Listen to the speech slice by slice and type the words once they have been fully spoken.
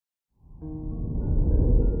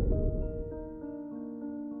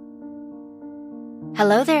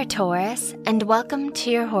Hello there, Taurus, and welcome to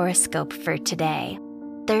your horoscope for today,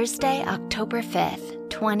 Thursday, October 5th,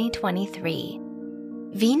 2023.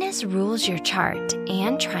 Venus rules your chart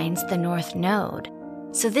and trines the North Node,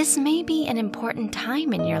 so this may be an important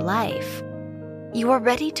time in your life. You are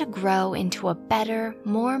ready to grow into a better,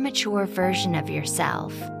 more mature version of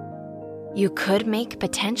yourself. You could make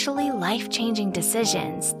potentially life-changing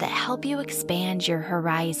decisions that help you expand your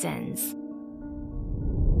horizons.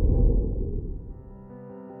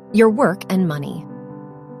 Your work and money.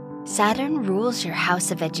 Saturn rules your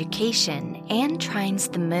house of education and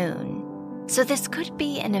trines the moon, so this could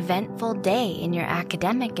be an eventful day in your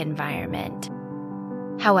academic environment.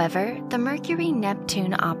 However, the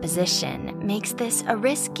Mercury-Neptune opposition makes this a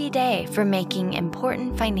risky day for making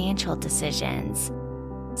important financial decisions,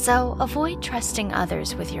 so avoid trusting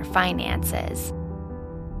others with your finances.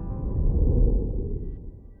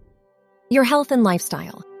 Your health and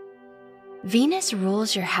lifestyle. Venus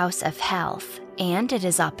rules your house of health, and it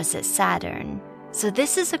is opposite Saturn, so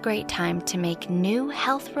this is a great time to make new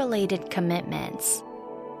health-related commitments.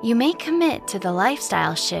 You may commit to the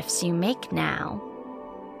lifestyle shifts you make now.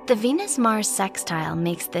 The Venus-Mars sextile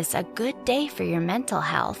makes this a good day for your mental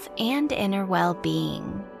health and inner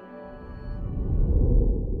well-being.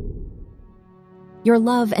 Your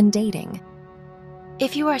love and dating.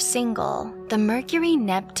 If you are single, the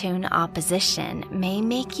Mercury-Neptune opposition may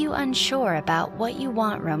make you unsure about what you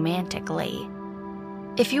want romantically.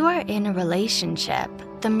 If you are in a relationship,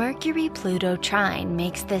 the Mercury-Pluto trine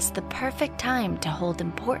makes this the perfect time to hold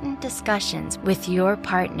important discussions with your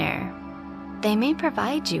partner. They may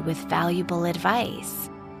provide you with valuable advice.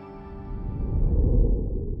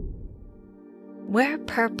 Wear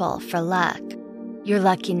purple for luck. Your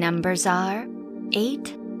lucky numbers are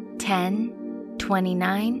 8, 10,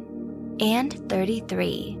 29, and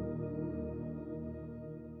 33.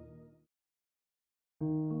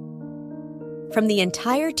 From the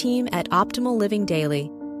entire team at Optimal Living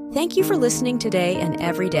Daily, thank you for listening today and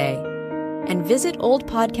every day. And visit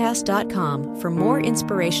oldpodcast.com for more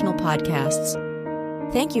inspirational podcasts.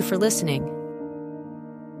 Thank you for listening.